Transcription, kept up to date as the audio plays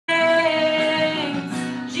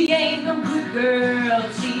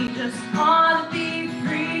just want to be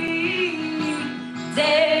free.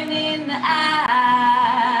 Staring in the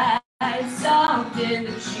eyes, soft in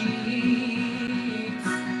the cheeks.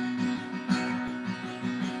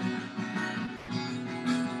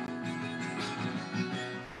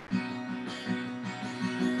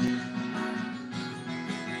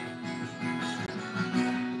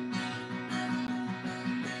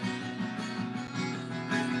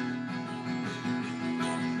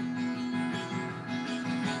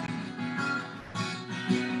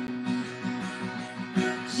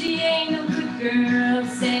 She ain't no good girl,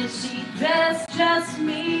 said she dressed just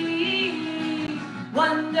me.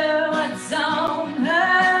 Wonder what's on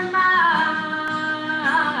her mind.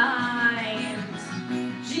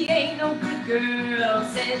 She ain't no good girl,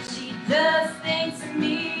 said she just thinks of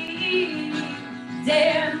me.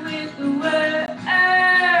 Daring with the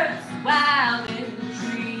words, wild in the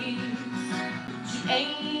trees. She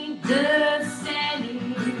ain't just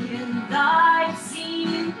standing, and I've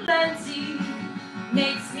seen plenty.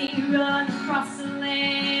 Makes me run across the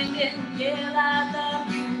land and yell, I love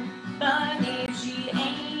you, bunny. She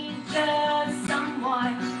ain't just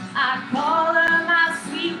someone, I call her my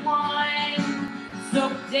sweet one.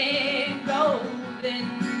 Soaked in gold and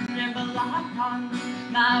never locked on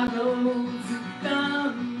my rose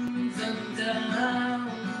comes undone,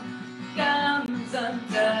 comes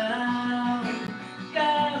undone,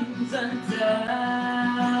 comes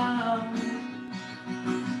undone.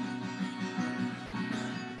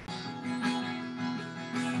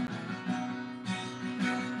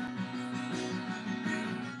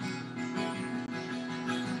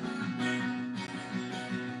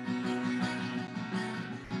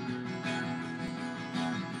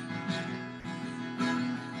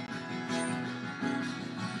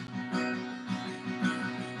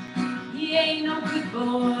 He ain't no good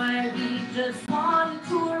boy, we just want to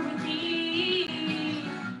tour with me.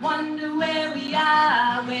 Wonder where we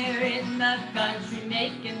are, we're in the country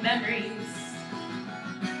making memories.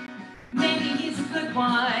 Maybe he's a good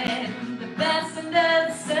one, the best under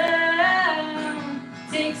the sun.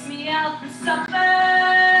 Takes me out for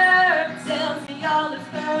supper, tells me all his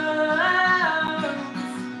girls.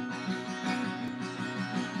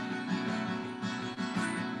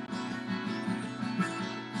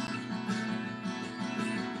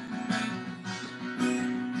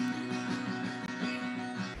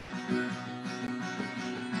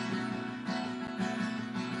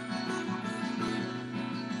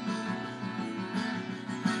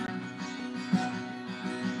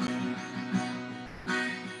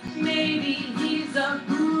 Maybe he's a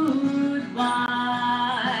good one.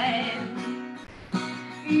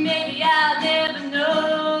 Maybe I'll never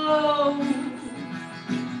know.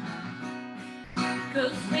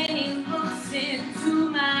 'Cause when he looks into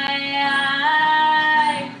my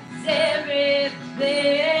eyes, everything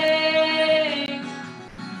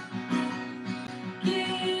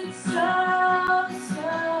gets so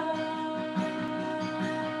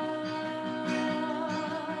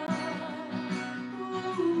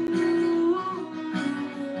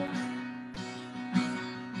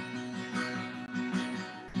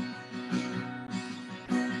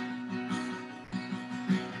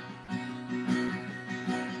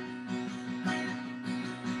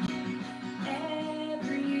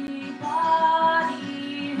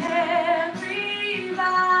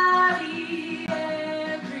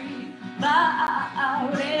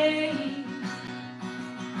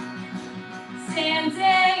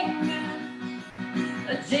standing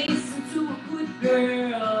adjacent to a good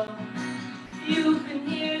girl, you can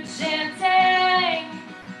hear chanting.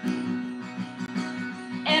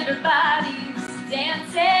 Everybody's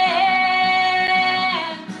dancing.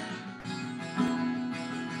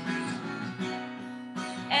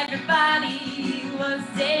 Everybody was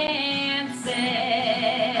dancing.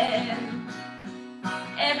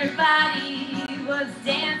 Everybody was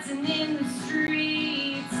dancing in the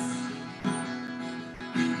streets.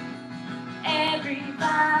 Everybody.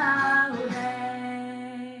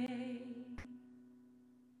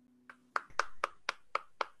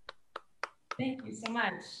 Thank you so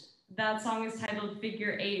much. That song is titled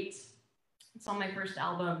Figure 8. It's on my first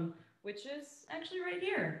album, which is actually right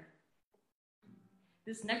here.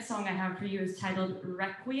 This next song I have for you is titled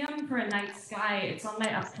Requiem for a Night Sky. It's on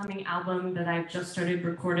my upcoming album that I've just started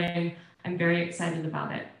recording. I'm very excited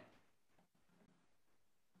about it.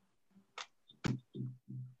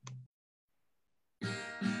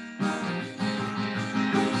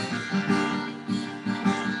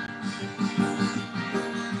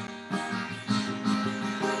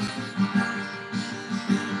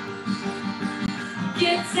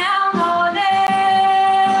 Get down on it.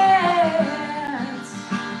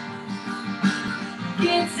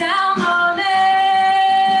 Get down.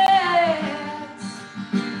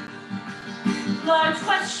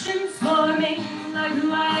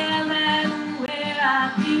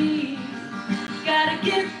 Gotta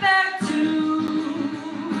get back to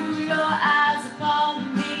your eyes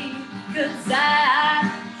upon me, 'cause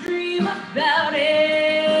I dream about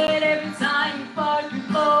it every time you park your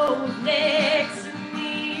boat next to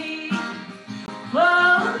me.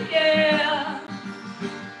 Oh yeah,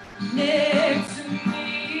 next to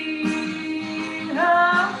me.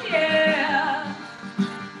 Oh yeah,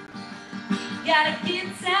 gotta get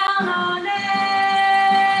down on it.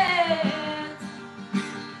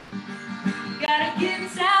 Gotta get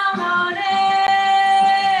down on it.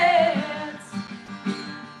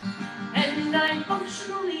 And I'm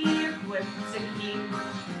functionally equipped to keep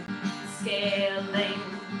scaling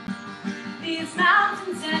these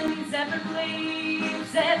mountains and these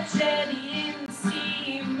Everglades that jetty in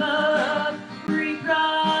steam of reprise,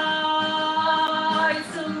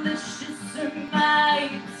 delicious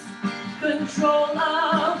termites, control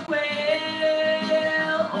of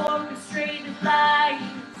whale, orchestrated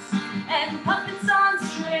lights, and puppets on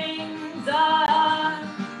strings are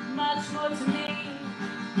much more to me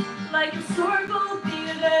like historical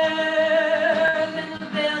theater than the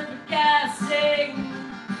veil for casting.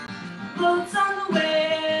 Floats on the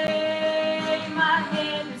way, my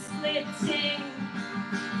hand is splitting,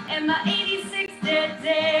 and my 86 dead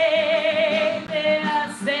day they are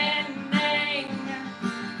spending.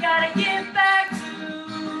 Gotta get back to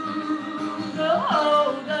the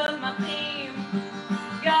hold of my theme.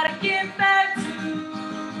 Gotta get back to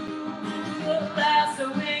the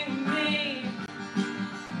lassoing me.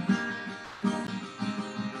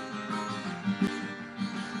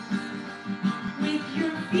 With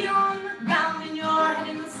your feet on the ground and your head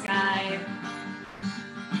in the sky,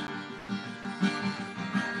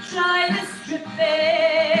 try this trip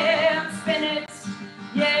and spin it,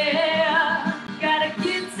 yeah. Gotta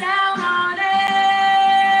get down on it.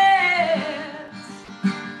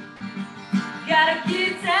 Gotta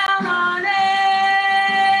get down on it.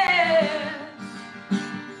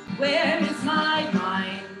 Where is my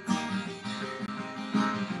mind?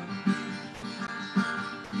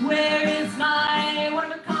 Where is my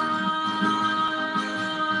one-of-a-kind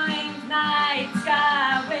night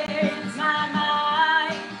sky? Where is my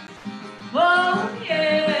mind? Oh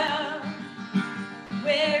yeah.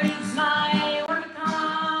 Where is my one-of-a-kind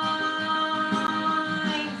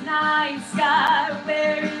night sky?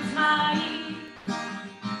 Where is my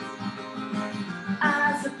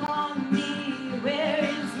eyes upon me? Where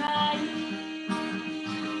is my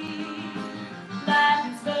life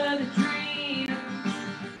is but a dream?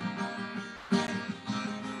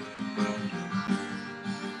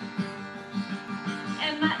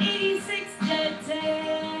 And my 86 dead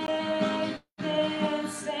day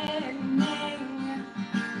is spending.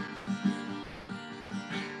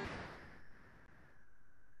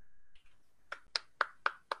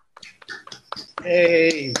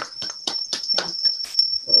 Hey.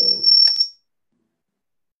 Whoa.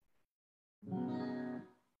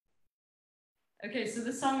 Okay, so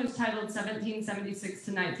this song is titled 1776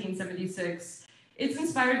 to 1976. It's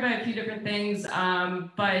inspired by a few different things,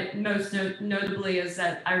 but most notably is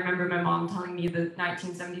that I remember my mom telling me that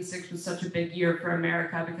 1976 was such a big year for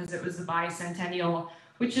America because it was the bicentennial,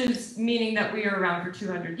 which is meaning that we were around for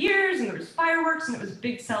 200 years and there was fireworks and it was a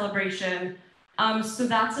big celebration. So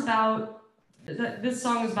that's about, this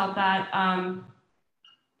song is about that.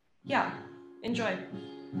 Yeah, enjoy.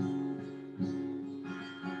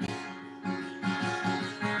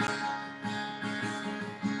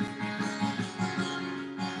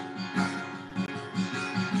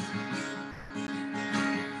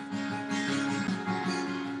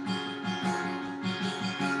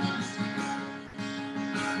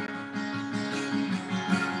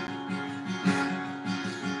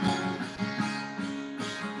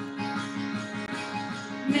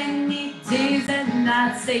 Many days and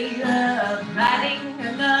nights stay up, writing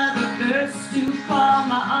another verse to call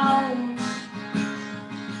my own.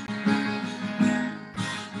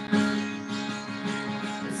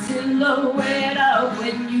 The silhouette of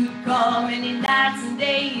when you call, many nights and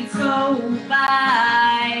days go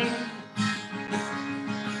by.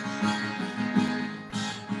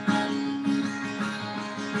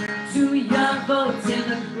 Too young for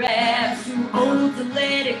telegraphs, too old to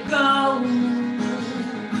let it go.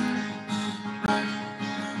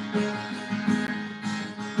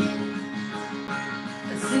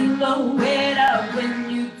 Silhouette of when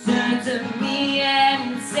you turn to me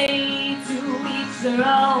and say to each their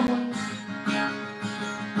own.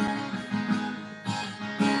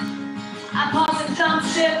 I pause and jump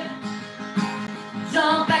ship,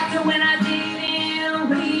 jump back to when I didn't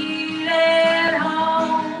wait at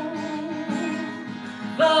home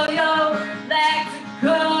for your leg to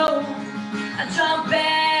go. I jump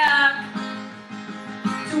back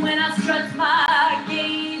I strut my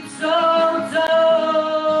gait so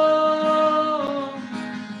tall.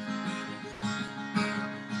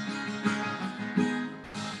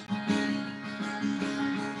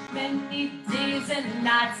 Many days and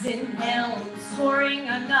nights in hell, scoring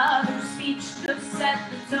another speech to set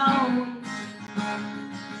the tone.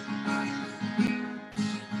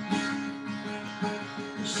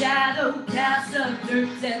 Shadow cast of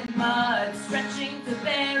dirt and mud, stretching to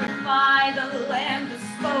verify the land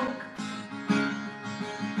bespoke.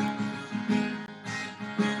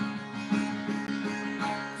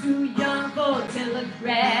 Too young for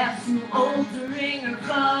telegraphs, too old to ring a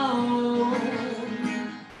phone.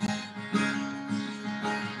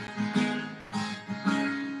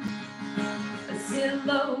 A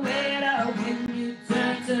silhouette when you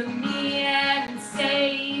turn to me and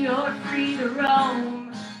say you're free to roam.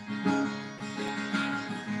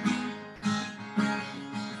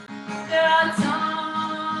 There are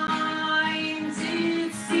times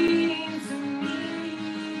it seems to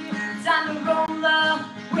me time to roll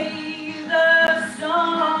away the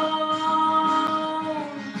stone.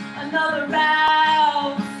 Another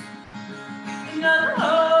route, another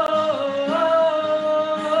home.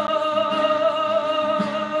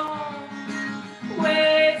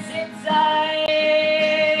 Where's it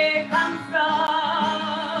I come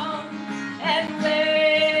from? And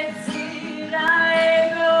where's it I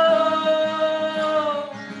go?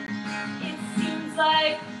 It seems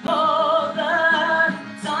like all the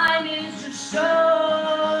time is just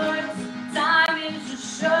short. Time is just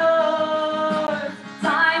short.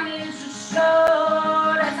 Time is just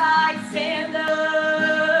short as I stand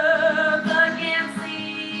up against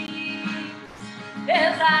these.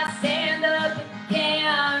 As I stand up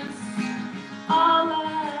against all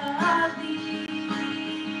of these.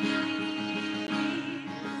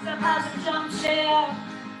 A thousand jump share.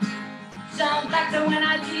 Jump back to when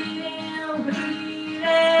I didn't bleed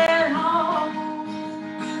at home.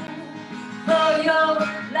 For your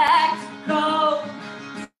black coat,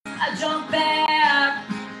 I jump back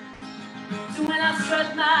to when I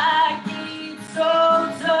strut my gait so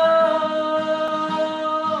tall.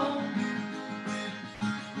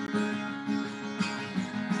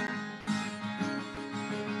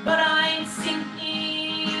 But I'm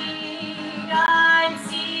sinking, I'm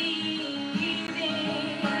seething,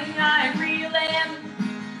 I'm reeling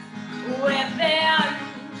within.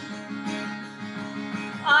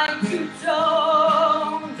 I'm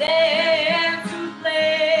two-toned and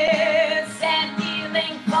toothless and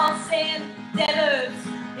feeling false and debtors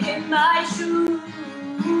in my shoes.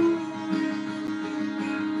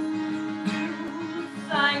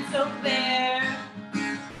 I'm so there.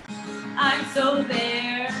 I'm so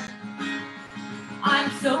there.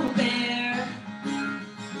 I'm so there.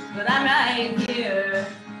 But I'm right here.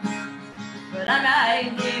 But I'm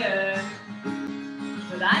right here.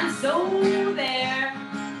 But I'm so there.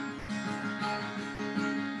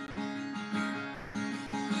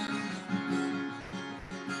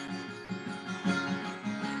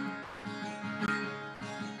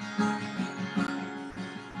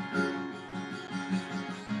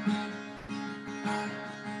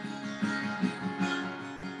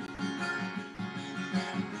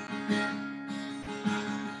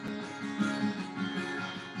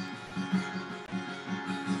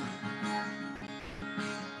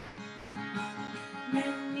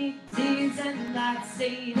 Many days and nights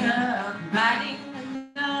stayed up, writing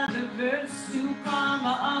another verse to call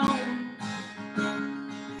my own.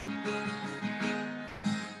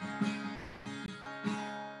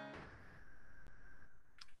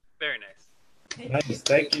 Very nice. Nice,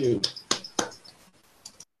 thank you.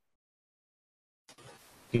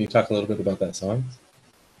 Can you talk a little bit about that song?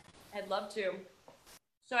 I'd love to.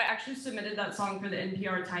 So I actually submitted that song for the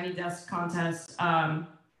NPR Tiny Desk contest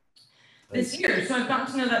this year. So I've gotten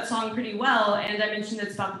to know that song pretty well, and I mentioned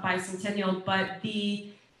it's about the bicentennial, but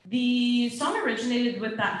the song originated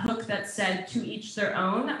with that hook that said "to each their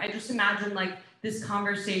own." I just imagine like this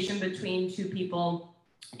conversation between two people,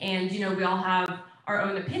 and we all have our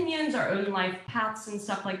own opinions, our own life paths and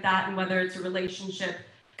stuff like that, and whether it's a relationship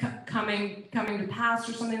coming to pass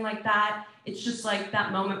or something like that, it's just like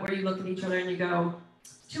that moment where you look at each other and you go,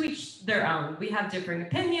 to each their own. We have different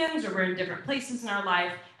opinions, or we're in different places in our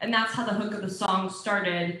life, and that's how the hook of the song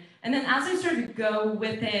started. And then as I started to go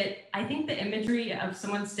with it, I think the imagery of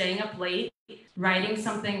someone staying up late, writing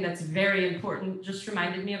something that's very important, just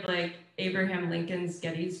reminded me of like Abraham Lincoln's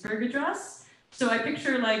Gettysburg Address. So I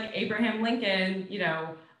picture like Abraham Lincoln,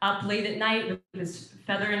 up late at night with his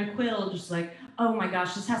feather and quill, just like, oh my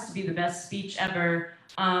gosh, this has to be the best speech ever.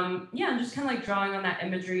 Yeah, I'm just kind of like drawing on that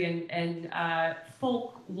imagery and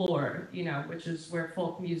folklore, you know, which is where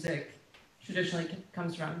folk music traditionally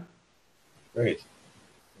comes from. Great.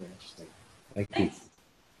 Very interesting. Thank you. Thanks.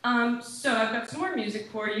 So I've got some more music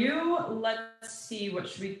for you. Let's see, what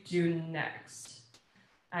should we do next?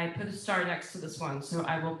 I put a star next to this one, so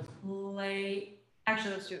I will play.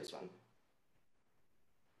 Actually, let's do this one.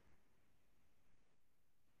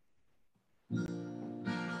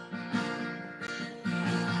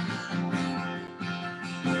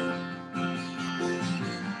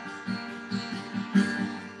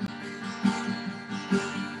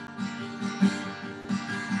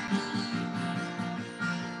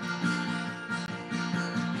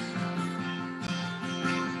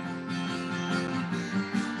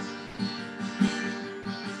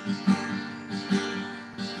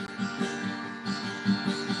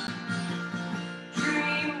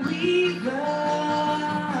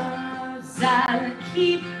 Silent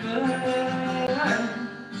keeper,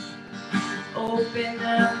 open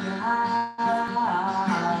up your eyes.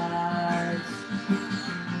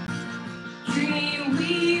 Dream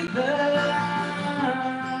weaver,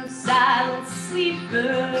 silent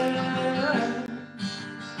sleeper,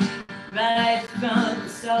 right from the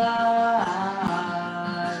start.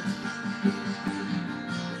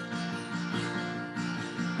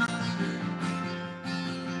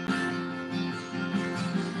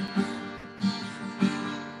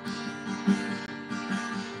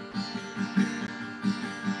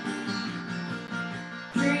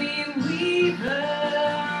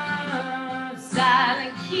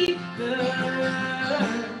 Silent keeper,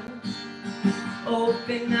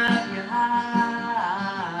 open up your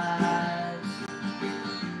eyes.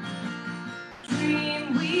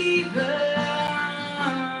 Dream weaver,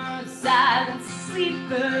 silent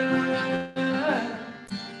sleeper,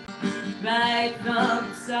 right from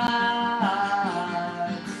the start.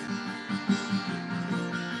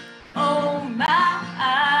 Oh my,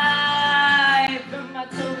 from my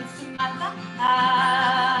toes to my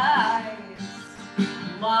thighs,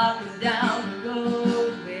 walking down the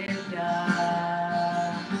road with ya,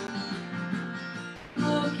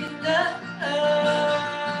 looking up,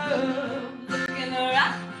 looking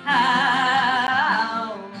around,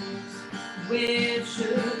 where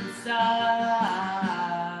should we start?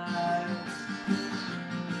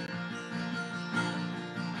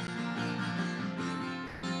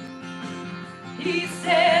 He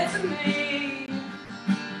said to me,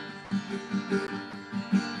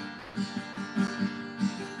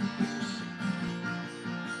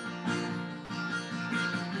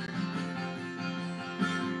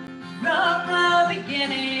 from the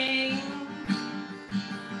beginning,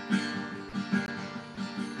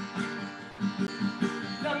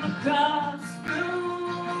 from across the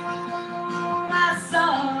room, I saw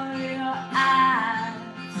your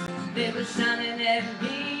eyes. They were shining at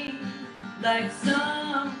me like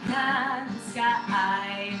some kind of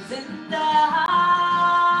skies, and I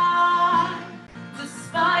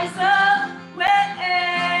despise the waves.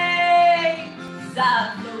 I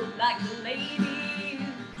float like a lady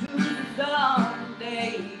through the dark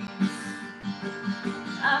days.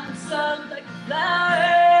 I'm soft like a flower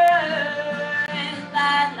and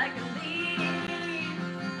light like a leaf.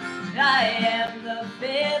 I am the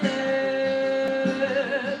feather,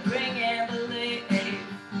 bringing belief.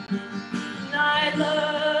 I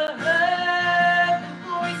love the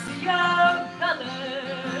voice of your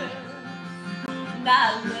colors. And I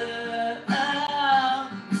love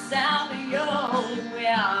the sound of your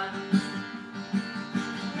wind.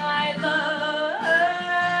 I love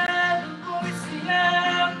the voice of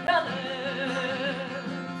your colors.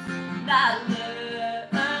 And I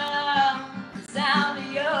love the sound of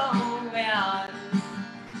your wind.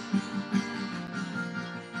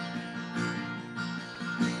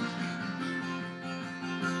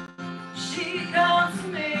 She comes to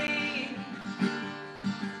me,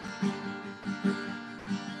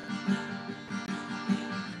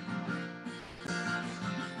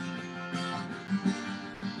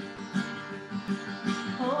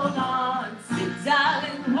 hold on, sweet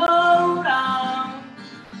darling, hold on.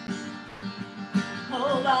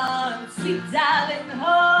 Hold on, sweet darling,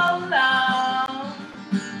 hold on.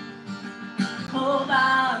 Hold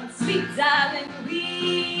on, sweet darling,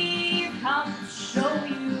 we've come to show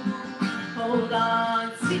you. Hold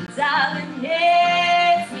on, sweet darling,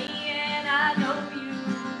 it's me and I know you.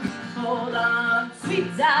 Hold on,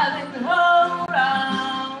 sweet darling, hold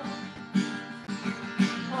on.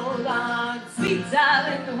 Hold on, sweet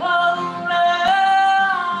darling, hold on.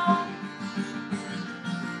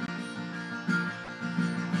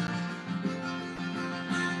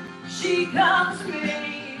 comes to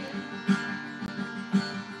me.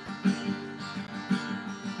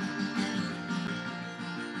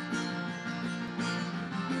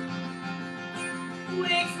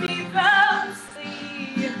 Wakes me from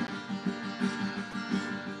sleep.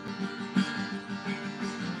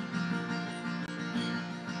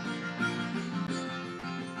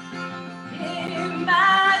 In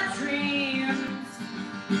my dreams,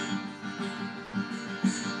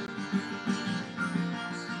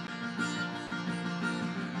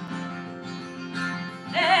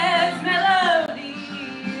 there's melody.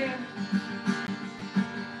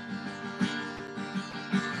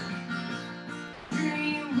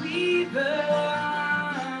 Dream weaver,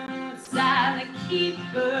 silent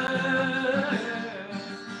keeper.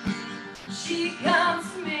 She comes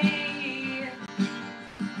to me.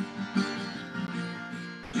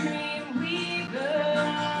 Dream weaver,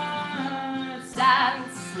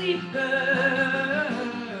 silent sleeper.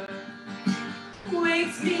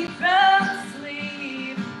 Wakes me from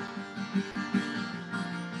sleep.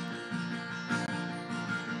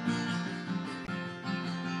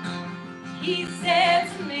 He said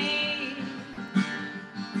to me,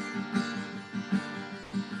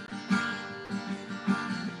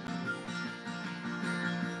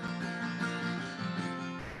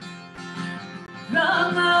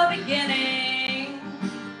 from the beginning,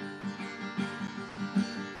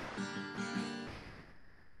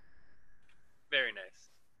 Very nice.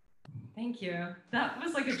 thank you. That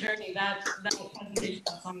was like a journey. That presentation,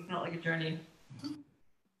 that song felt like a journey.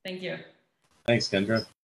 Thank you. Thanks, Kendra.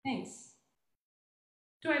 Thanks.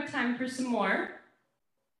 Do I have time for some more?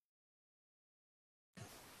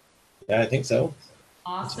 Yeah, I think so.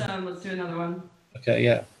 Awesome. Let's do another one. Okay,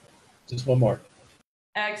 yeah. Just one more.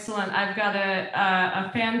 Excellent. I've got a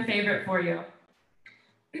fan favorite for you.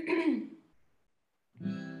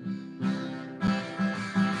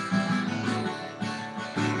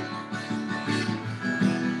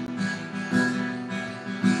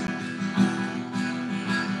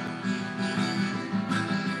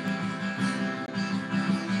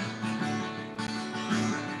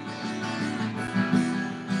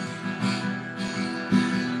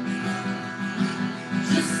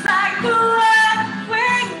 Just like the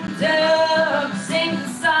winged dove sings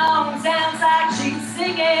a song, sounds like she's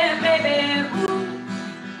singing, baby. Ooh,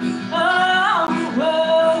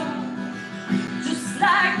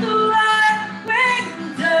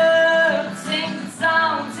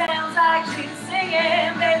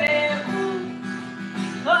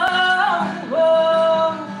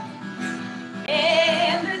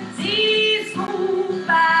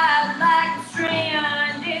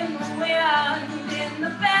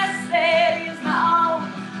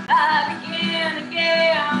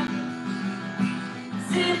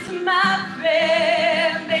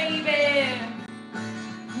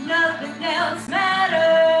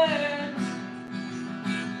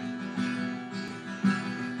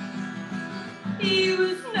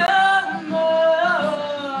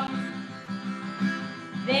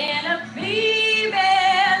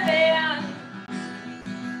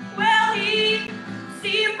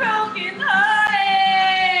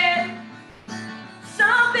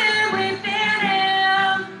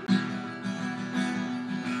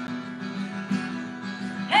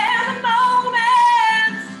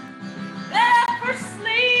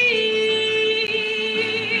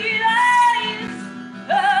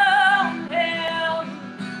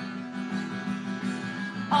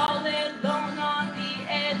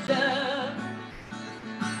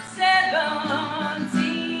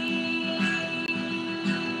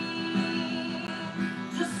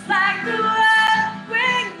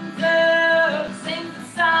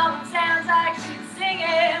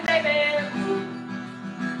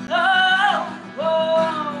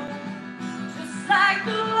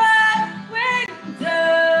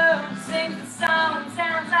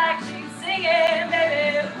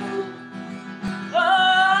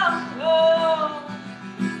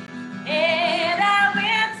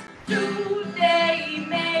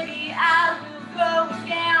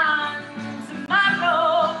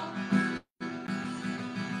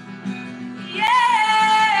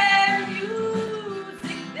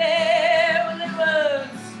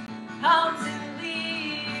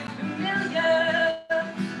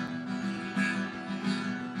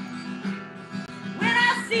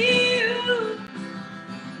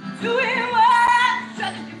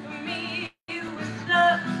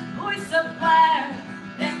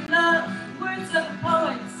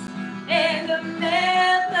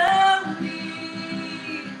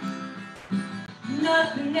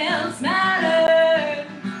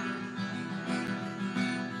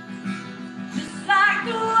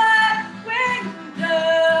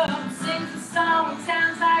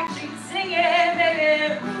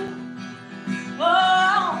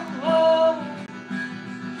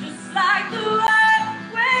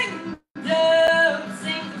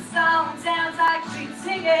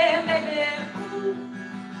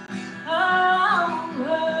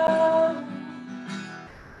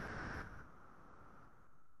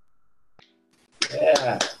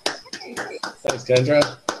 Yeah. Thanks,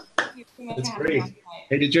 Kendra. That's great.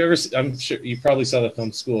 Hey, did you ever? I'm sure you probably saw the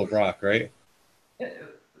film School of Rock, right?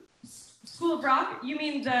 School of Rock? You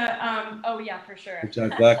mean the? Oh yeah, for sure.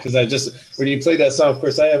 Jack Black, because when you played that song, of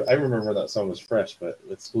course, I remember that song was fresh, but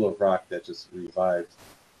with School of Rock, that just revived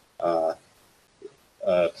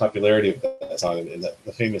popularity of that song and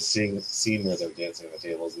the famous scene where they're dancing on the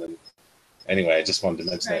tables. And then, anyway, I just wanted to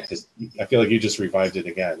mention that because I feel like you just revived it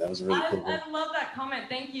again. That was a really cool. I love that comment.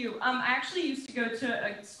 Thank you. I actually used to go to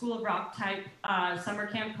a School of Rock type summer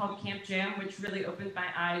camp called Camp Jam, which really opened my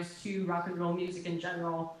eyes to rock and roll music in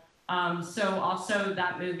general. So also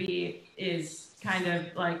that movie is kind of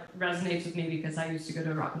like resonates with me because I used to go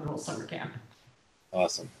to a rock and roll summer camp.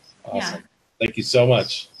 Awesome. Yeah. Thank you so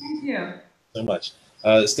much. Thank you. So much.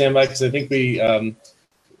 Stand by, because I think we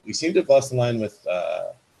seem to have lost the line with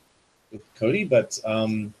Cody, but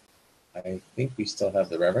I think we still have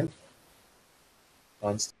the Reverend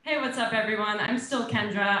on. Hey, what's up, everyone? I'm still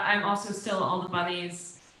Kendra. I'm also still all the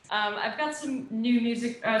bunnies. I've got some new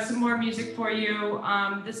music, some more music for you.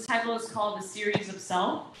 This title is called A Series of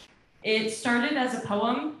Self. It started as a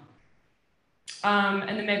poem,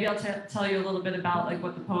 and then maybe I'll tell you a little bit about like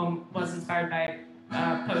what the poem was inspired by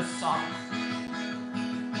post song.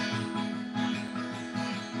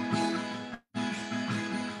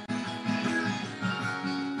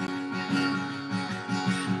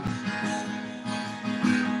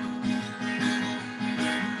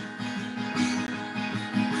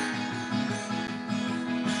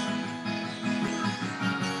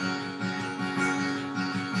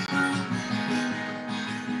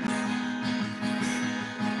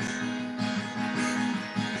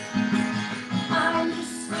 I'm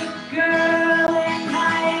just a girl and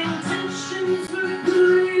my intentions were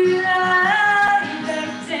good. I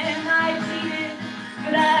begged and I pleaded,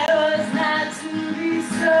 but I was not to be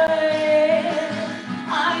swayed.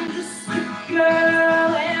 I'm just a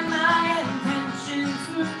girl and my intentions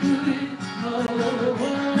were good. Oh, oh,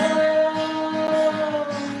 oh.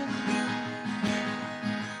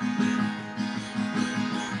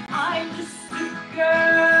 I'm just a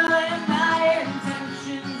girl and my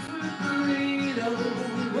intentions were good. Oh,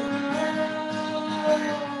 oh.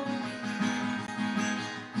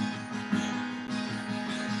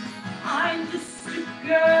 I'm just a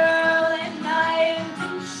girl and my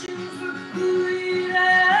intentions were good. I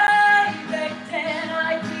begged and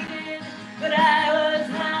I pleaded, but I was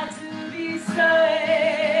not to be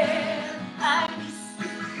swayed. I'm just a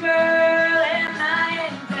girl and my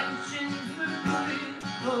intentions were good.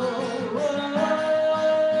 Oh, oh, oh.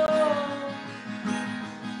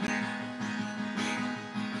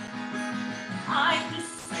 I'm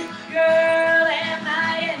just a girl and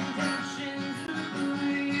my intentions were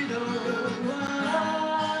good. Oh, oh.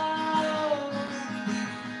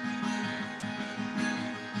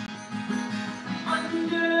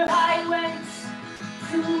 Under I went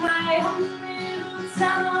to my home little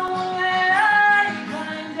town where I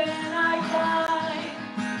climbed and I climbed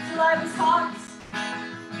till I was hot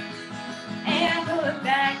and put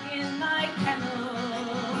back in my kennel.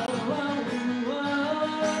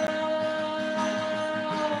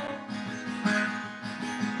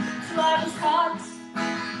 Till I was caught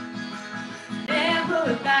and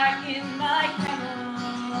put back in my kennel.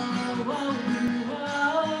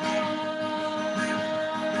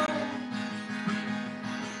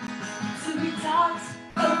 So we talked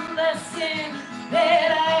of less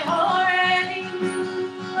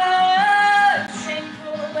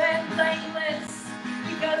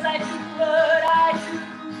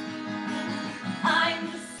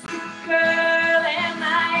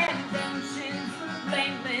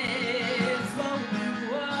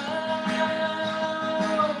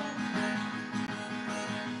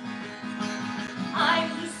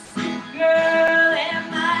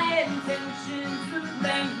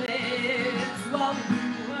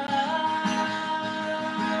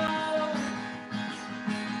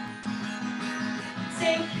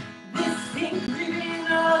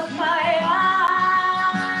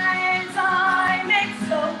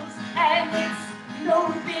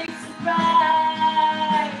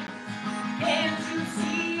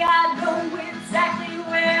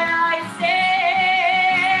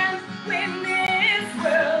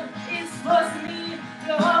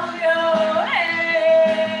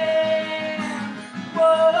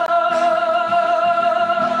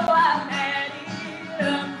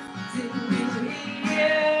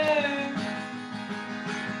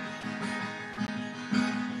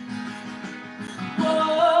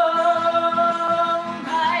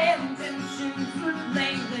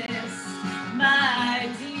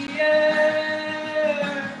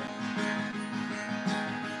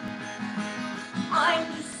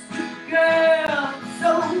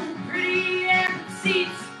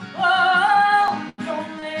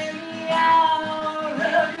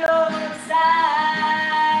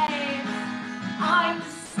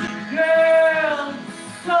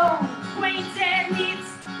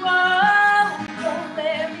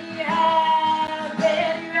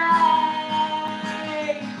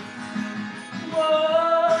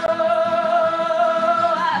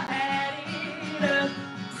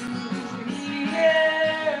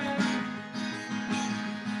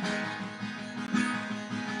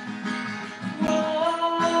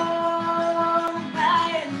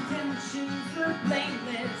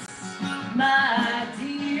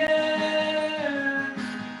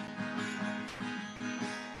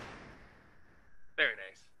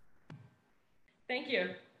Thank you.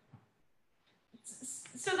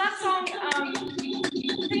 So that song, thank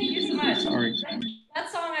you so much. Sorry.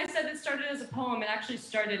 That song, I said it started as a poem. It actually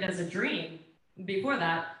started as a dream before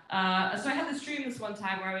that. So I had this dream this one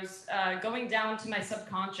time where I was going down to my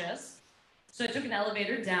subconscious. So I took an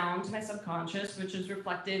elevator down to my subconscious, which is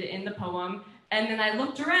reflected in the poem. And then I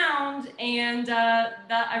looked around and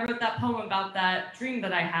I wrote that poem about that dream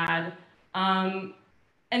that I had.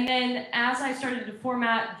 And then as I started to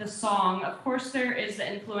format the song, of course there is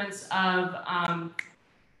the influence of I'm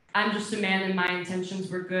just a man and my intentions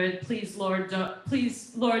were good. Please, Lord,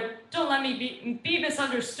 don't let me be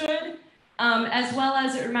misunderstood. As well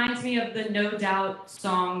as it reminds me of the No Doubt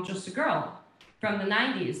song, Just a Girl, from the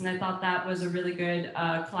 90s. And I thought that was a really good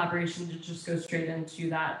collaboration to just go straight into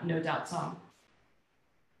that No Doubt song.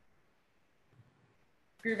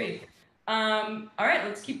 Groovy. All right,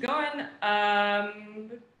 let's keep going.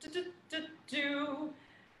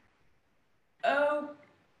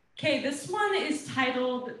 Okay, this one is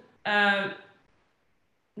titled, no,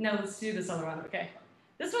 let's do this other one, okay.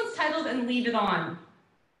 This one's titled And Leave It On.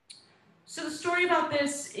 So the story about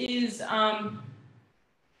this is, let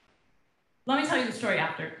me tell you the story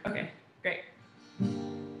after. Okay, great.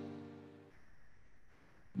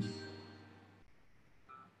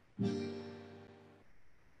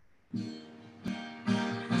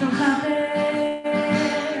 Don't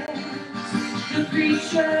confess the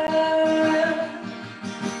creature,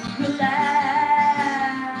 relax,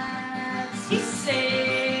 he said,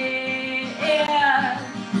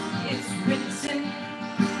 it's written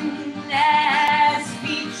as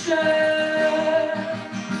feature,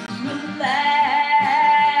 relax,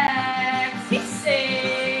 he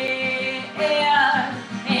said,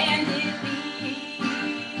 and it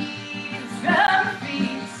leaves from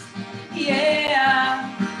feet, yeah.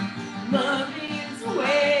 Love is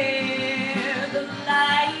where the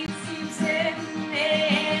light seeps in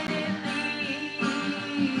and it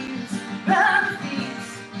leaves from feet.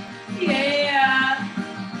 Yeah,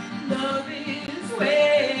 love is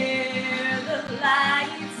where the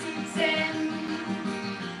light seeps in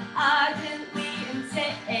ardently and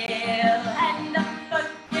tell. And I'm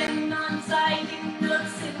fucking on tidy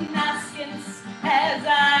nuts and naskins as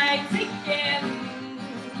I take in.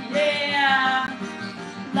 Yeah.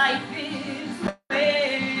 Life is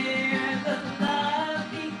where the love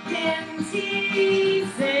begins, he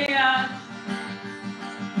said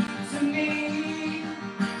to me.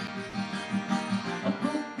 A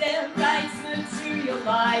book that writes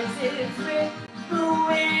materializes with the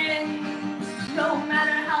wind. No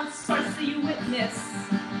matter how sparsely you witness,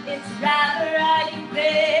 it's rather writing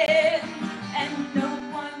then. And no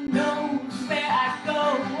one knows where I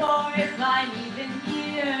go or if I'm even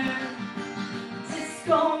here.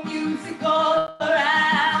 Disco music all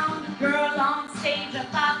around, a girl on stage, I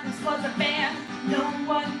thought this was a band. No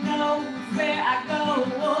one knows where I go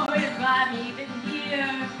or if I'm even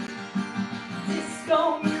here.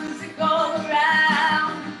 Disco music all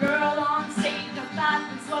around, a girl on stage, I thought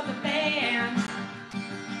this was a band.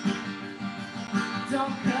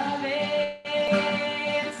 Don't covet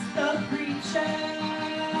the preacher,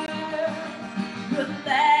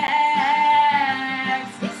 relax,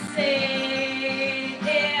 he said,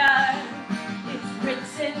 it's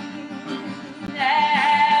written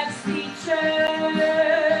as feature,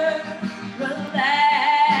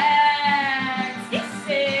 relax, he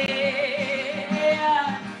said,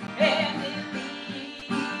 and it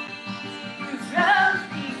leaves from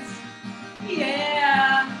feet,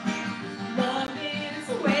 yeah. Love is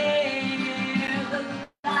where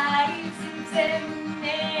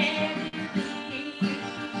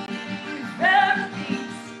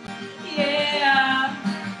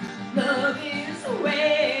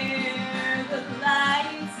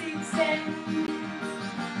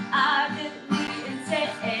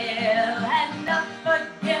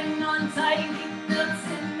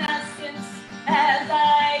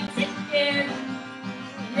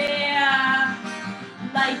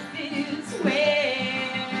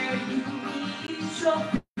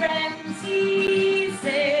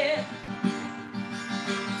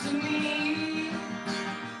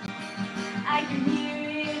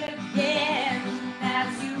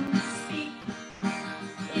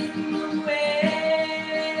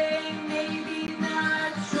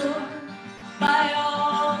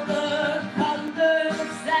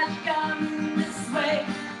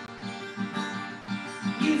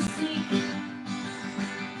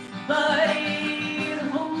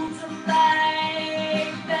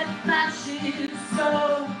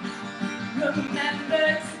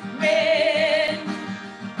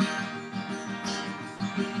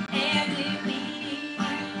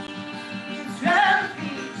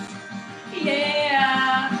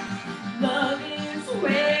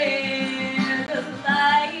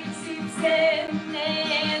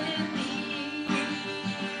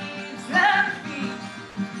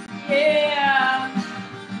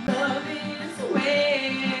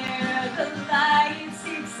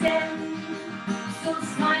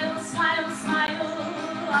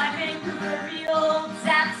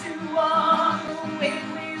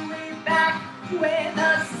When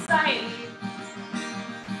a society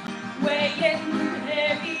weighing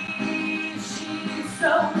heavy, she's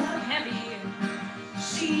so heavy,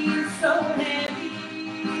 she's so heavy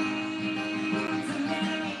to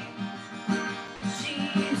me.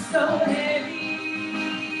 She's so heavy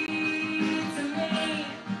to me.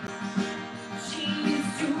 She's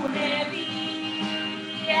too heavy,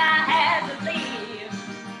 I had to leave.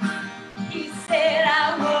 He said I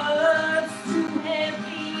was too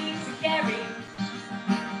heavy to carry.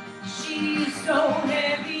 She's so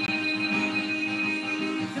heavy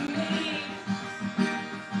to me.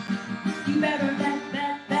 You better bet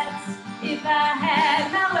if I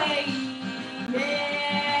had my way.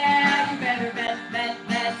 Yeah, you better bet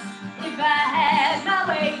if I had my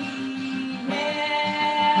way.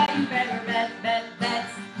 Yeah, you better bet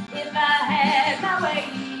if I had my way.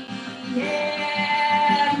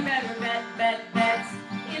 Yeah, you better bet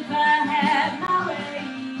if I had my way.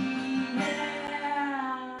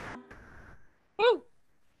 Yeah. Woo!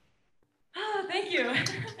 Oh, thank you.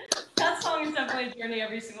 That song is definitely a journey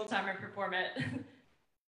every single time I perform it.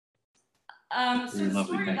 So the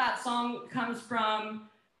story of that song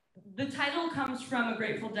the title comes from a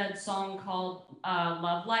Grateful Dead song called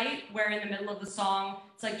Love Light, where in the middle of the song,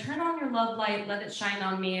 it's like, turn on your love light, let it shine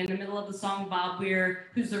on me. In the middle of the song, Bob Weir,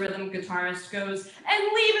 who's the rhythm guitarist, goes, and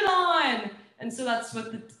leave it on! And so that's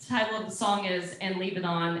what the title of the song is, and leave it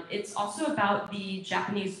on. It's also about the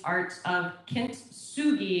Japanese art of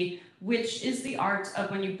kintsugi, which is the art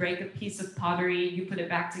of when you break a piece of pottery, you put it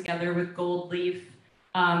back together with gold leaf.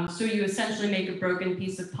 So you essentially make a broken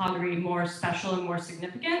piece of pottery more special and more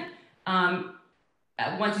significant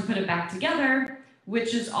once you put it back together,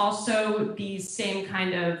 which is also the same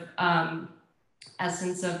kind of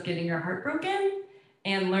essence of getting your heart broken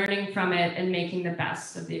and learning from it and making the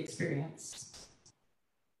best of the experience.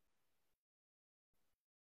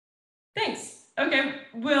 Thanks. Okay,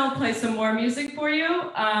 we'll play some more music for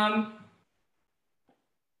you.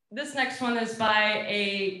 This next one is by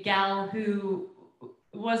a gal who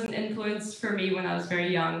was an influence for me when I was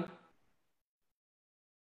very young.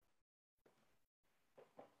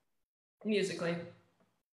 Musically.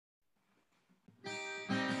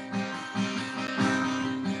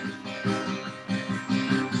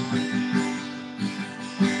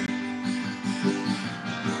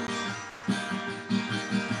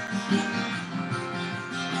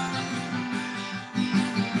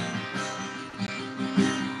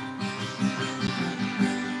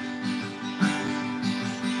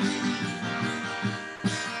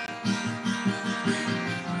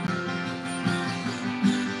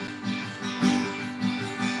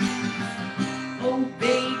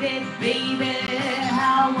 Baby,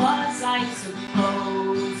 how was I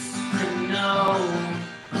supposed to know?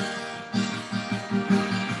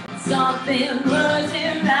 Something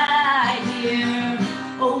wasn't right here.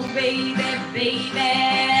 Oh, baby,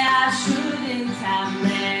 I shouldn't have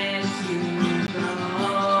let you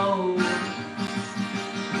go.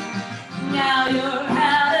 Now you're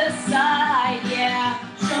out of sight, yeah.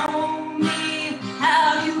 Show me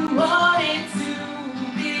how you want it to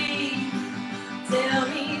be. Tell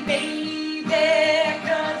me, baby,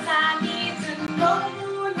 'cause I need to know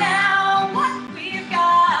now what we've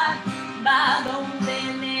got. My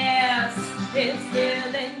loneliness is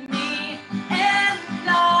killing me, and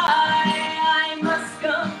I must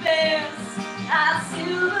confess, I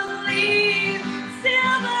still believe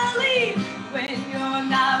when you're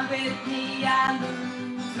not with me, I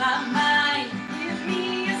lose my mind. Give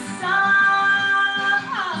me a sign.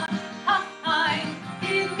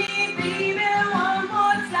 Give me, baby, one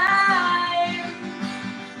more time.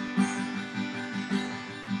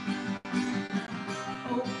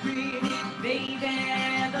 Oh, pretty baby,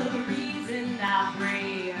 the reason I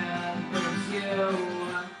pray was you.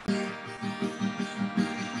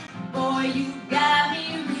 Boy, you got me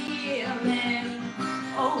reeling.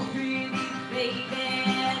 Oh, pretty baby,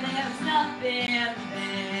 there's nothing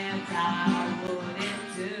that I wouldn't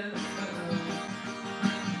do.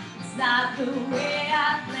 It's not the way I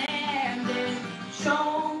planned it. Show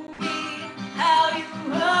me how you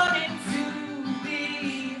want it to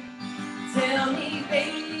be. Tell me,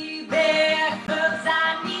 baby, 'cause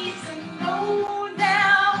I need to know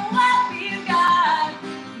now what we've got.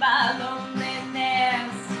 My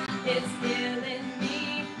loneliness is killing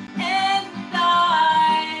me, and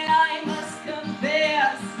I must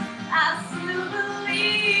confess, I still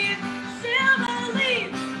believe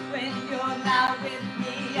when you're not with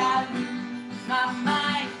me, I lose my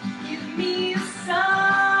mind. Give me a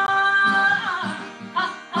sign.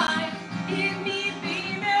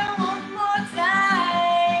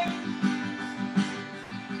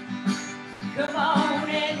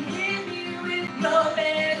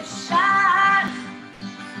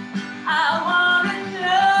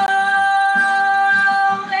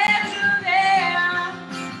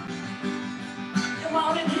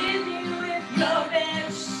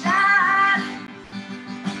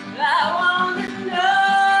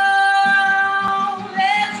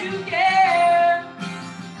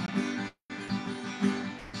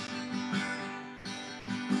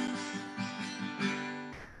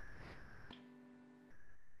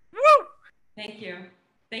 Thank you.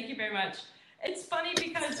 Thank you very much. It's funny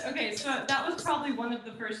because, okay, so that was probably one of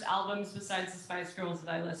the first albums besides the Spice Girls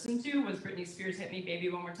that I listened to was Britney Spears' Hit Me Baby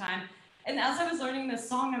One More Time. And as I was learning this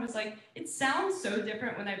song, I was like, it sounds so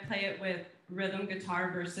different when I play it with rhythm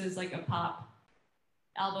guitar versus like a pop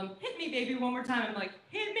album. Hit me baby one more time. I'm like,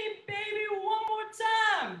 hit me baby one more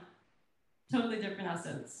time. Totally different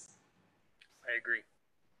essence. I agree.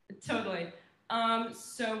 Totally.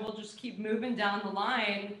 So we'll just keep moving down the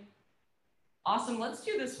line. Awesome. Let's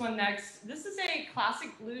do this one next. This is a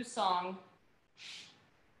classic blues song.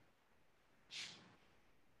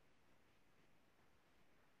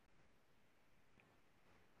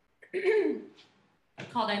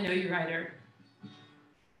 Called I Know You Rider.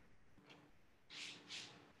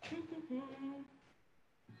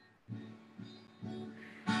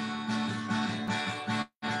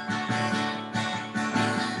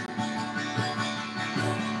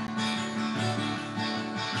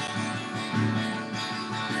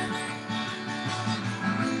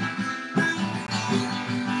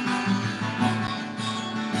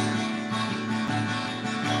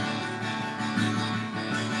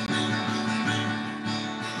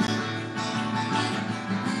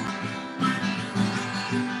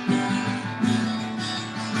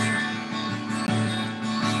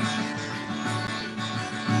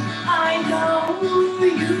 I know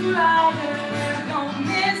you rider gon'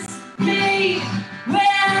 miss me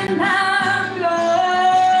when I'm gone.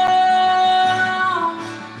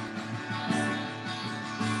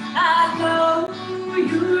 I know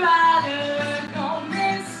you rider gon'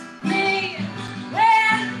 miss me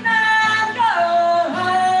when I'm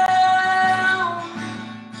gone.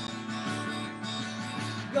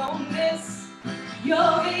 Gon' miss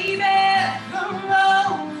your baby from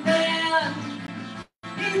rolling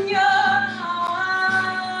in your arms.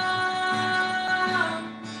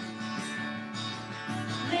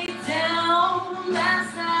 Lay down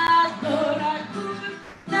last night, but I could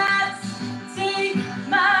not take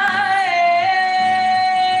my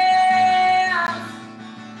hand.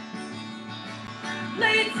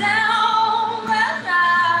 Lay down last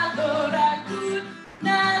night, but I could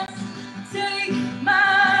not take my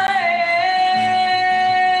hand.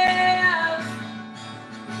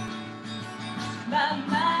 My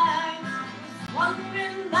mind was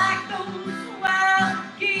wandering like those wild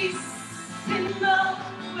geese in the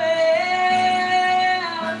west.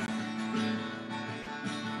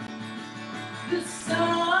 The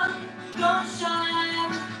sun gon'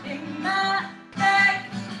 shine in my back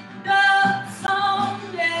door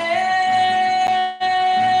someday.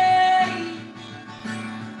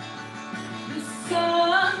 The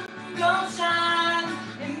sun gon' shine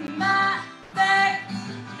in my back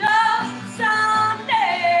door someday.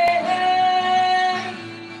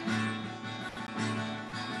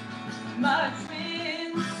 My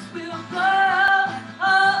dreams will blow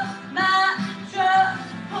all my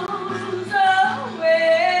troubles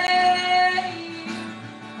away.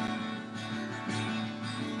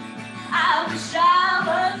 I wish I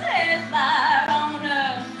was headlight on a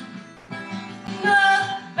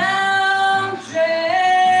northbound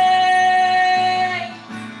train.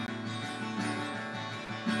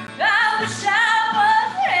 I wish I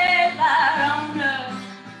was headlight on a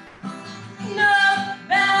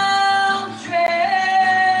northbound train.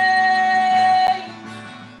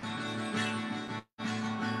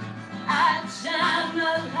 I'd shine a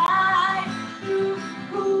light through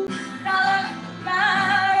the light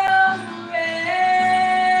of rain.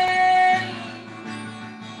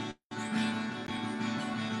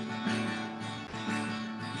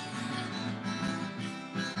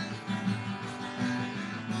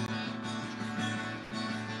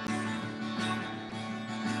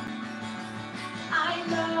 I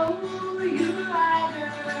know you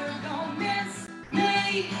rider gon' miss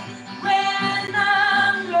me when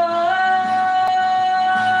I'm gone.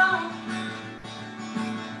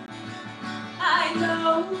 I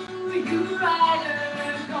know you rider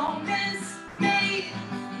gon' miss me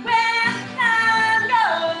when I'm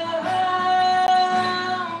gone.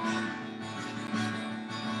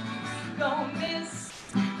 Gon' miss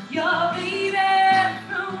your baby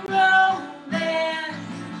from rolling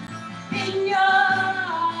in your arms.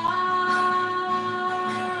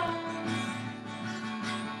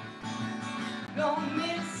 Gon'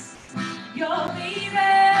 miss your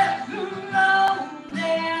baby from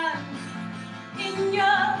rolling in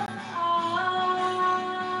your arms.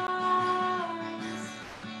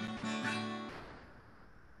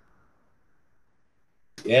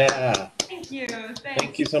 Yeah. Thank you.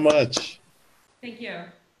 Thank you so much. Thank you.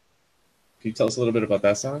 Can you tell us a little bit about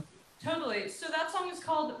that song? Totally. So that song is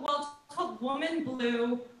called, well, it's called Woman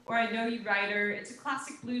Blue, or I Know You Rider. It's a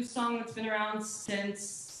classic blues song that's been around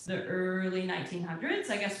since the early 1900s,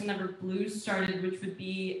 I guess whenever blues started, which would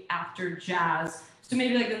be after jazz. So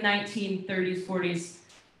maybe like the 1930s, 40s.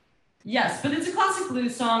 Yes, but it's a classic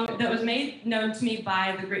blues song that was made known to me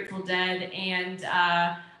by the Grateful Dead, and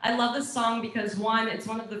I love this song because one, it's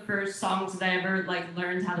one of the first songs that I ever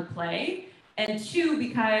learned how to play, and two,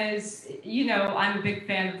 because I'm a big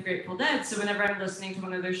fan of the Grateful Dead, so whenever I'm listening to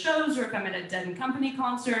one of their shows, or if I'm at a Dead and Company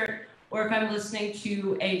concert, or if I'm listening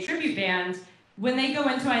to a tribute band, when they go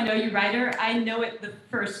into I Know You Rider, I know it the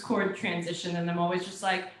first chord transition, and I'm always just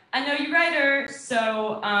like, I know you Rider,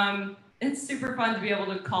 so it's super fun to be able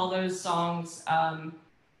to call those songs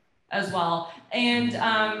as well. And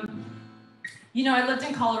I lived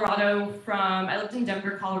in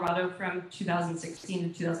Denver, Colorado from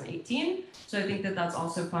 2016 to 2018. So I think that that's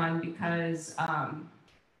also fun because, I'd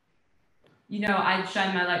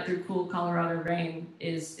shine my light through cool Colorado rain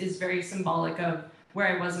is very symbolic of where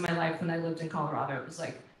I was in my life when I lived in Colorado. It was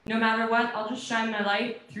like, no matter what, I'll just shine my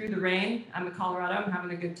light through the rain. I'm in Colorado, I'm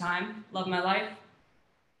having a good time, love my life.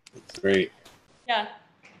 It's great. Yeah,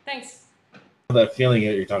 thanks. That feeling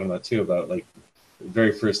that you're talking about too, about the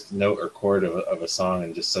very first note or chord of a song,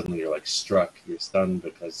 and just suddenly you're struck, you're stunned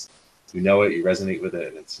because you know it, you resonate with it,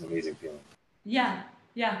 and it's an amazing feeling. Yeah.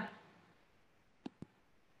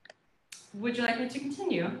 Would you like me to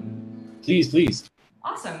continue? Please.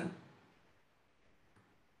 Awesome.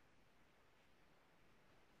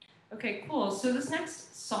 Okay, cool. So this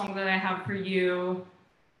next song that I have for you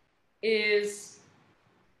is,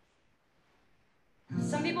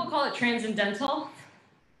 some people call it transcendental.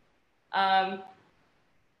 And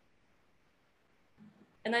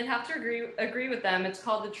I'd have to agree with them. It's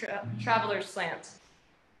called the Traveler's Slant.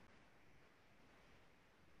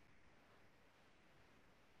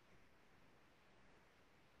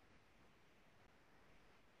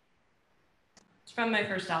 It's from my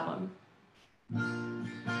first album.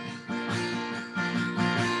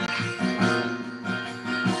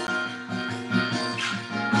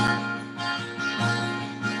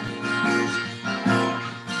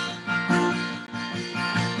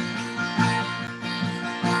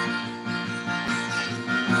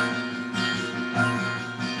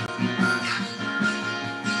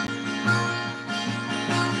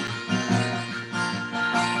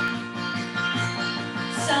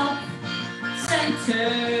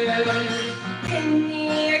 Self-centered in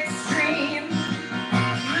the extreme,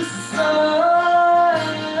 resource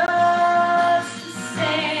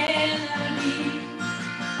sanity,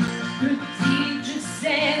 prodigious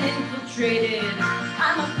and infiltrated.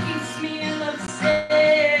 I'm a piecemeal of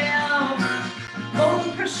self, bone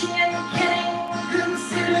crushing and killing,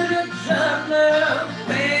 considered a juggler of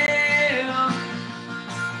well.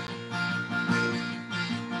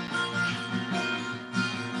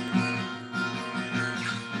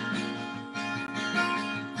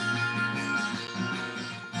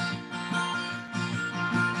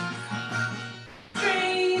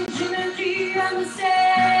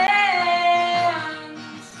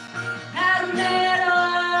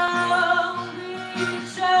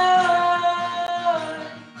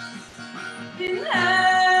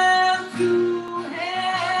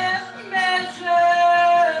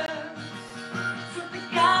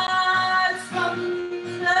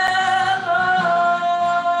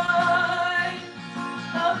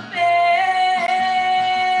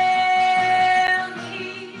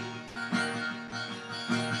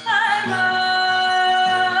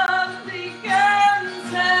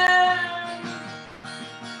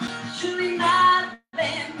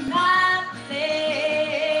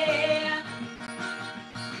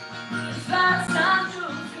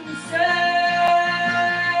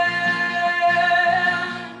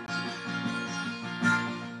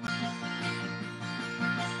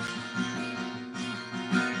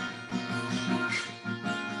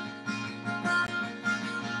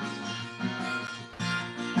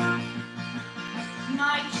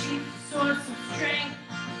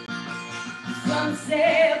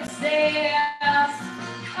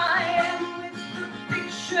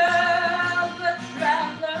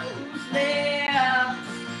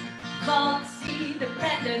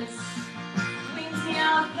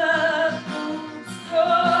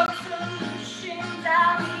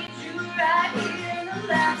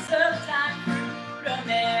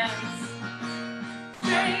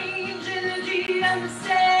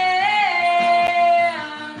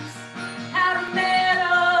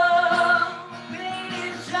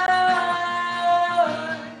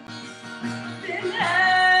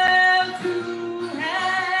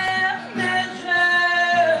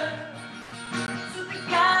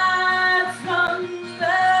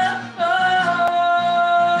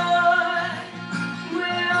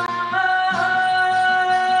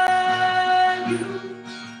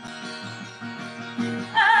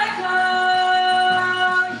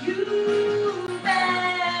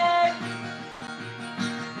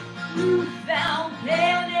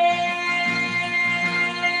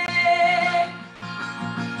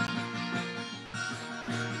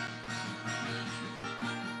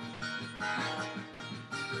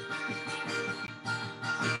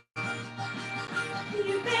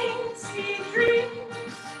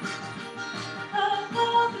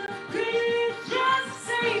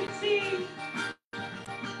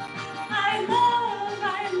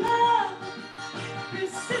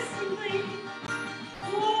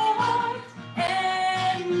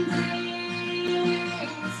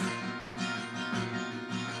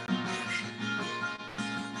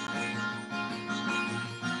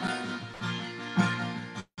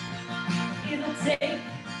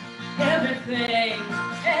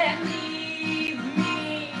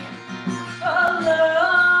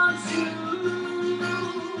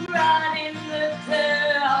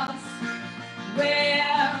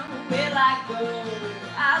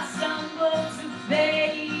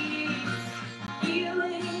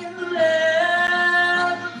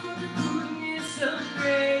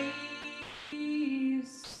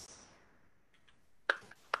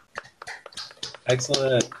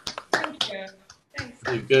 Excellent. Thank you. Thanks.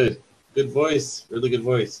 Really good. Good voice. Really good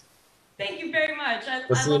voice. Thank you very much. I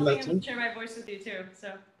What's the name love of being that able tune? to share my voice with you too.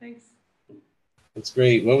 So thanks. That's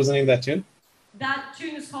great. What was the name of that tune? That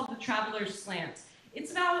tune is called The Traveler's Slant.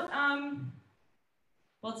 It's about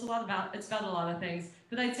well, it's about a lot of things,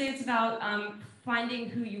 but I'd say it's about finding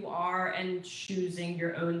who you are and choosing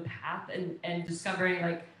your own path and discovering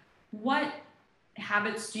like what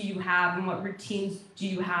habits do you have and what routines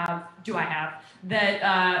do I have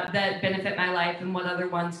that benefit my life, and what other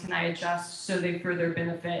ones can I adjust so they further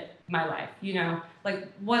benefit my life, you know, like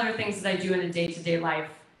what are things that I do in a day-to-day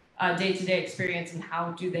life, day-to-day experience, and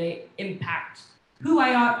how do they impact who I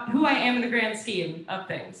am in the grand scheme of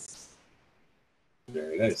things.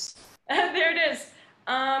 Very nice. There it is.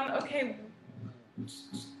 Okay,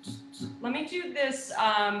 let me do this.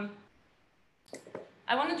 I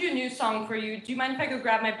want to do a new song for you. Do you mind if I go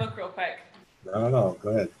grab my book real quick? No. Go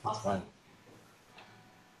ahead. That's Awesome. fine.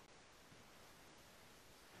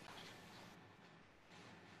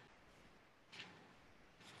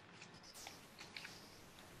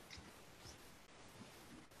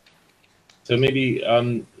 So maybe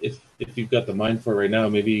if you've got the mind for it right now,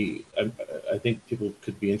 maybe I think people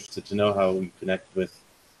could be interested to know how you connect with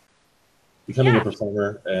becoming a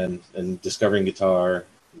performer and discovering guitar.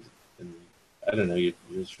 And I don't know, you're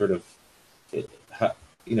sort of,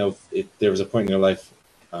 you know, there was a point in your life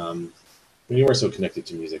when you were so connected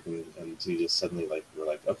to music, and you just suddenly were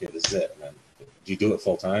like, okay, this is it. And then, do you do it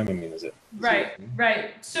full time? I mean, is it?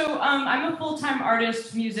 Right. So I'm a full-time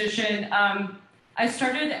artist, musician. I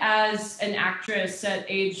started as an actress at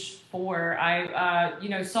age 4. I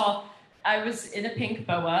was in a pink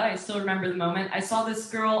boa. I still remember the moment. I saw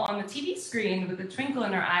this girl on the TV screen with a twinkle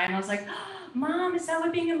in her eye, and I was like, oh, Mom, is that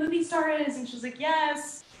what being a movie star is? And she was like,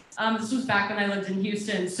 yes. This was back when I lived in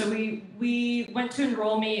Houston. So we went to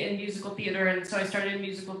enroll me in musical theater, and so I started in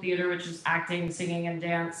musical theater, which is acting, singing, and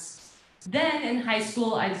dance. Then in high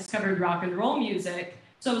school, I discovered rock and roll music.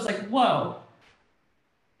 So I was like, whoa,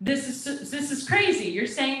 this is crazy. You're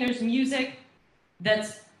saying there's music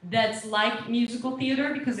that's like musical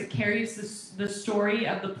theater because it carries the story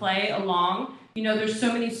of the play along. You know, there's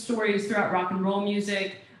so many stories throughout rock and roll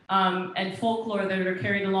music and folklore that are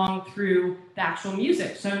carried along through the actual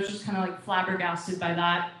music. So I was just kind of like flabbergasted by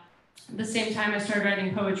that. At the same time, I started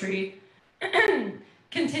writing poetry,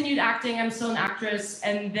 continued acting. I'm still an actress,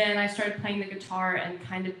 and then I started playing the guitar and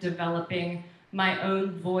kind of developing my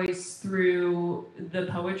own voice through the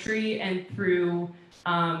poetry and through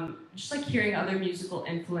just like hearing other musical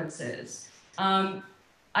influences. I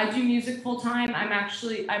do music full time. I'm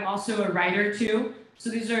also a writer too. So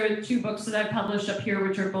these are 2 books that I published up here,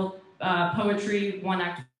 which are both poetry,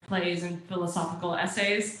 one-act plays, and philosophical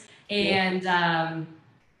essays. And I'm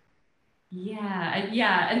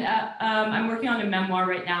working on a memoir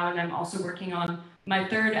right now, and I'm also working on my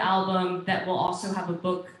 3rd album that will also have a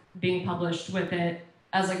book being published with it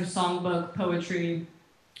as like a songbook, poetry.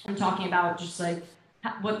 I'm talking about just like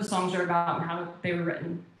what the songs are about and how they were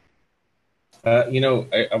written. You know,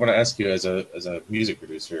 I want to ask you as a music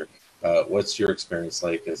producer, what's your experience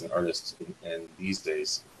like as an artist and these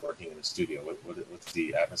days working in a studio? What's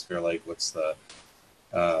the atmosphere like? What's the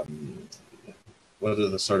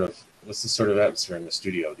sort of atmosphere in the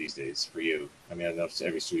studio these days for you? I mean, I know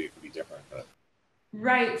every studio could be different, but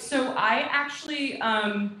right. So I actually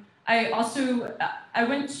I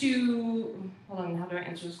went to, hold on, how do I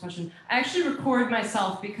answer this question? I actually record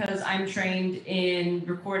myself because I'm trained in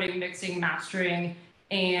recording, mixing, mastering,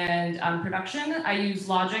 and production. I use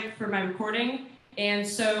Logic for my recording. And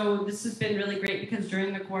so this has been really great because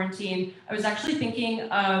during the quarantine, I was actually thinking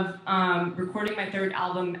of recording my 3rd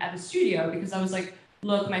album at a studio because I was like,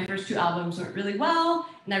 look, my first 2 albums went really well,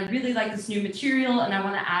 and I really like this new material, and I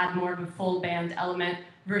want to add more of a full band element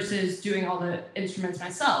versus doing all the instruments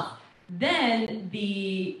myself. Then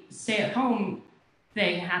the stay-at-home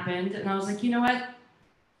thing happened, and I was like, you know what?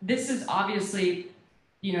 This is obviously,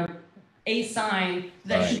 you know, a sign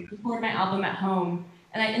that I should record my album at home.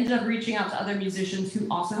 And I ended up reaching out to other musicians who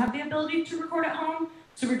also have the ability to record at home.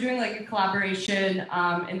 So we're doing like a collaboration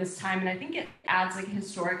in this time, and I think it adds like a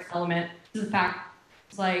historic element to the fact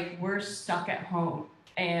like we're stuck at home.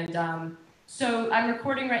 And so I'm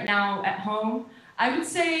recording right now at home. I would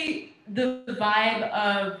say the vibe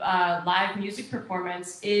of live music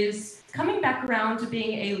performance is coming back around to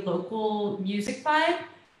being a local music vibe.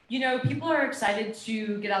 You know, people are excited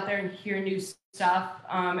to get out there and hear new stuff,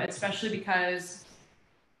 especially because,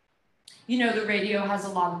 you know, the radio has a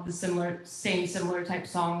lot of the similar type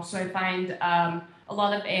songs. So I find a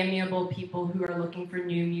lot of amiable people who are looking for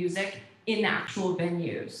new music in actual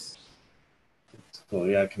venues. Cool.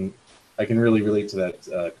 Yeah, I can I can really relate to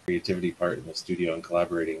that creativity part in the studio and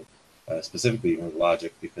collaborating, specifically with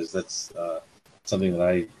Logic, because that's something that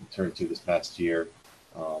I turned to this past year.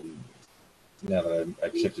 Um, Now that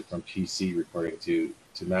I've shifted from PC recording to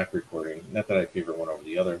Mac recording, not that I favor one over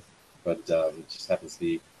the other, but it just happens to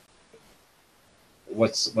be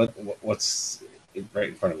what's right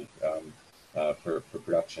in front of me for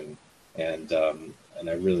production, and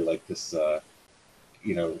I really like this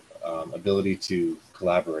ability to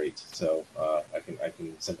collaborate. So I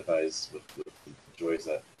can sympathize with the joys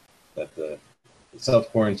that the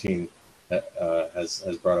self quarantine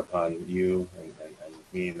has brought upon you and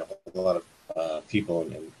me and a whole lot of people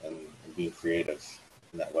and being creative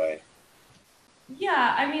in that way.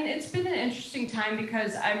 Yeah, I mean, it's been an interesting time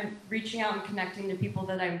because I'm reaching out and connecting to people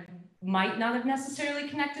that I might not have necessarily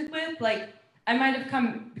connected with. Like, I might have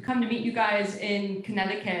come to meet you guys in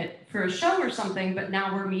Connecticut for a show or something, but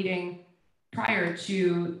now we're meeting prior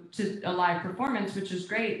to a live performance, which is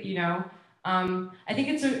great, you know. I think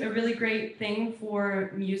it's a really great thing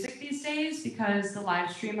for music these days because the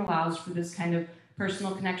live stream allows for this kind of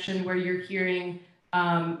personal connection where you're hearing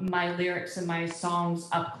my lyrics and my songs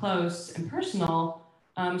up close and personal.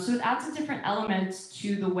 So it adds a different element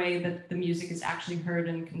to the way that the music is actually heard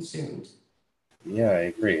and consumed. Yeah, I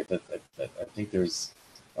agree. I think there's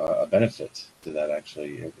a benefit to that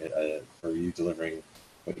actually for you delivering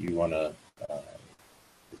what you want to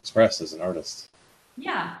express as an artist.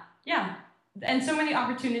 Yeah, yeah. And so many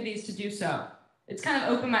opportunities to do so. It's kind of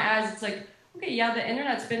opened my eyes. It's like, okay, yeah, the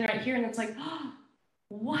internet's been right here, and it's like, oh,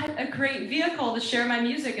 what a great vehicle to share my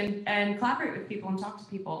music and collaborate with people and talk to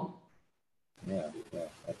people. Yeah,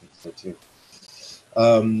 I think so too.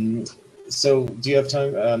 So do you have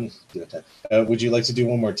time? Would you like to do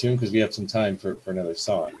one more tune? Because we have some time for another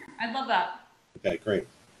song. I'd love that. Okay, great.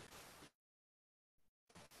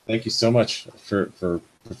 Thank you so much for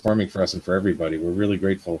performing for us and for everybody. We're really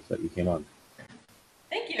grateful that you came on.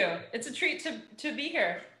 Thank you. It's a treat to be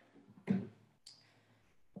here.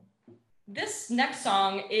 This next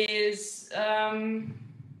song is,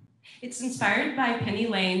 it's inspired by Penny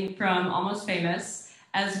Lane from Almost Famous,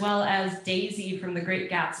 as well as Daisy from The Great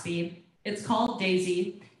Gatsby. It's called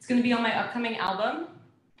Daisy. It's going to be on my upcoming album,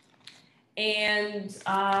 and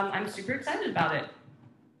I'm super excited about it.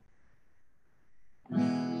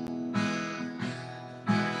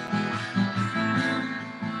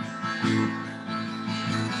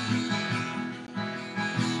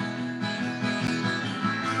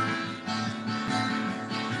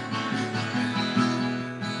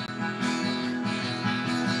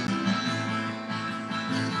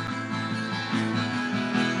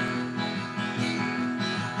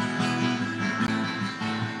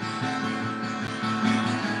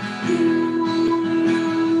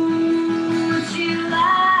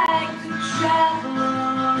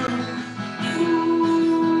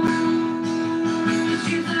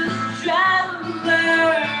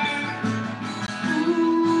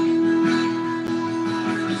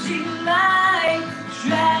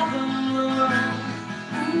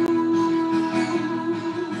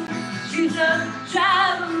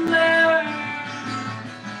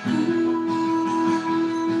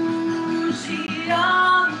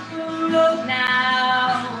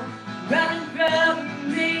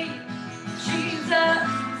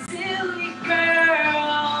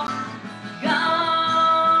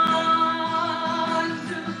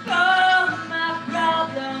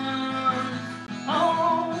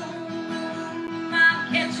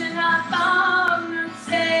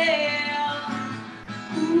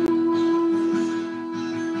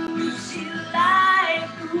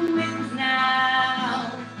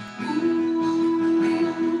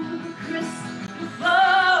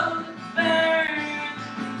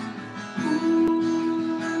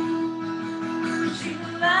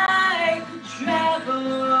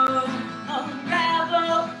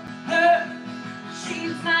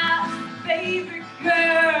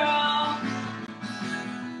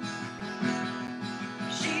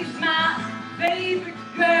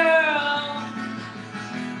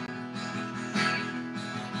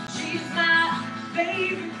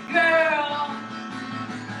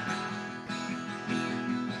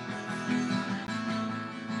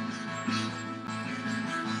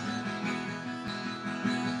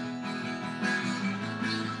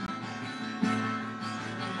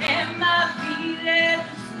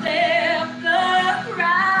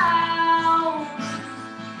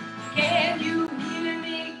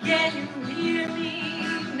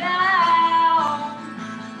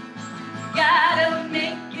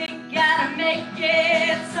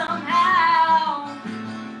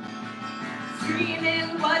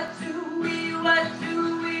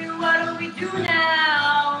 What do we do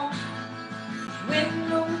now?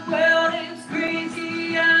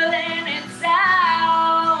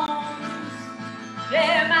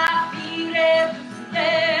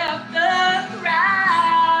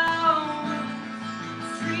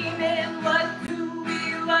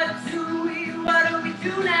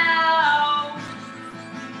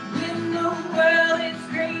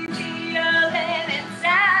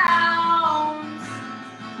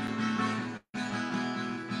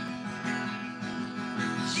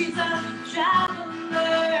 She's a traveler.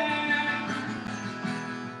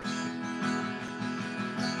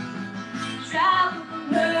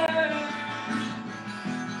 Traveler.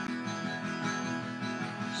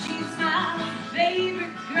 She's my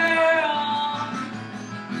favorite girl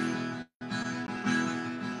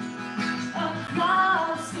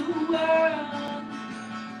across the world.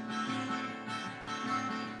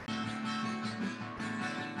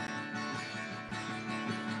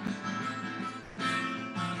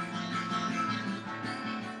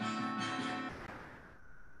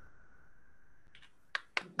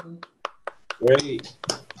 Great.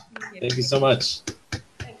 Thank you so much.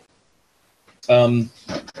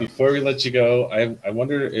 Before we let you go, I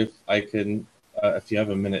wonder if I can, if you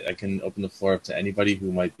have a minute, I can open the floor up to anybody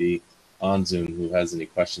who might be on Zoom who has any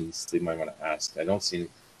questions they might want to ask. I don't see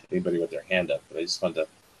anybody with their hand up, but I just wanted to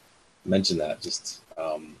mention that.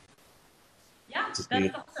 Yeah, that's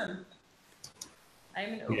awesome.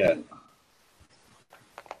 I'm an open. Yeah.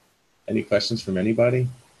 Any questions from anybody?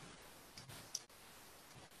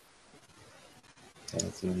 I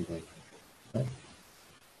don't see anybody. No?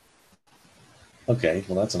 Okay,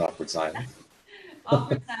 well, that's an awkward silence.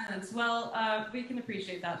 Awkward silence. Well, we can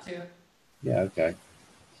appreciate that too. Yeah, okay.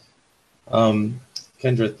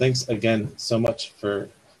 Kendra, thanks again so much for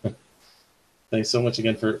thanks so much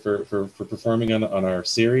again for performing on our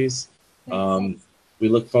series. We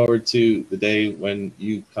look forward to the day when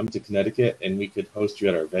you come to Connecticut and we could host you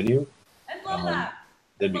at our venue. I'd love that.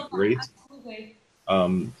 That'd be great. Absolutely.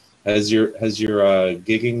 Has your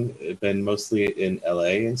gigging been mostly in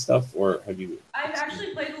LA and stuff, or have you? I've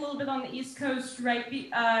actually played a little bit on the East Coast, right?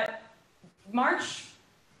 The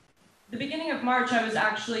beginning of March, I was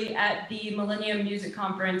actually at the Millennium Music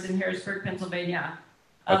Conference in Harrisburg, Pennsylvania.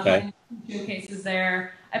 Okay. Showcases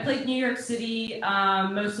there. I played New York City,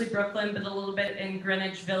 mostly Brooklyn, but a little bit in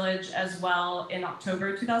Greenwich Village as well in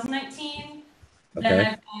October 2019. Okay. Then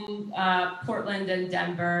I've been Portland and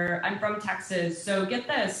Denver. I'm from Texas, so get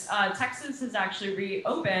this. Texas has actually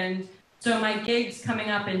reopened, so my gigs coming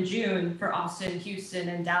up in June for Austin, Houston,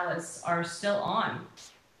 and Dallas are still on,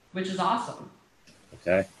 which is awesome.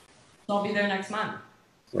 Okay. So I'll be there next month.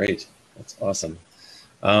 Great. That's awesome.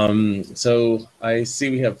 So I see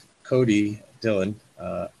we have Cody Dillon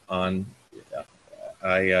on.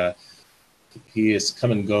 He has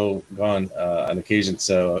come and gone on occasion,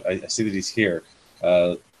 so I see that he's here.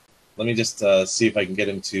 Let me just see if I can get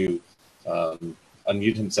him to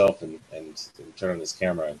unmute himself and turn on his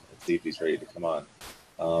camera and see if he's ready to come on.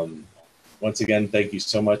 Once again, thank you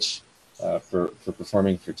so much for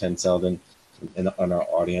performing for 10Selden and on our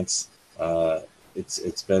audience.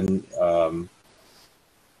 It's been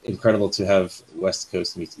incredible to have West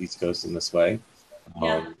Coast meet East Coast in this way.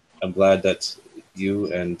 I'm glad that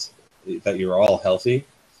you're all healthy.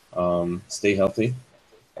 Stay healthy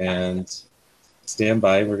and stand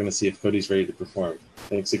by. We're going to see if Cody's ready to perform.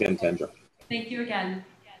 Thanks again, Kendra. Thank you again.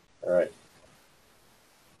 All right.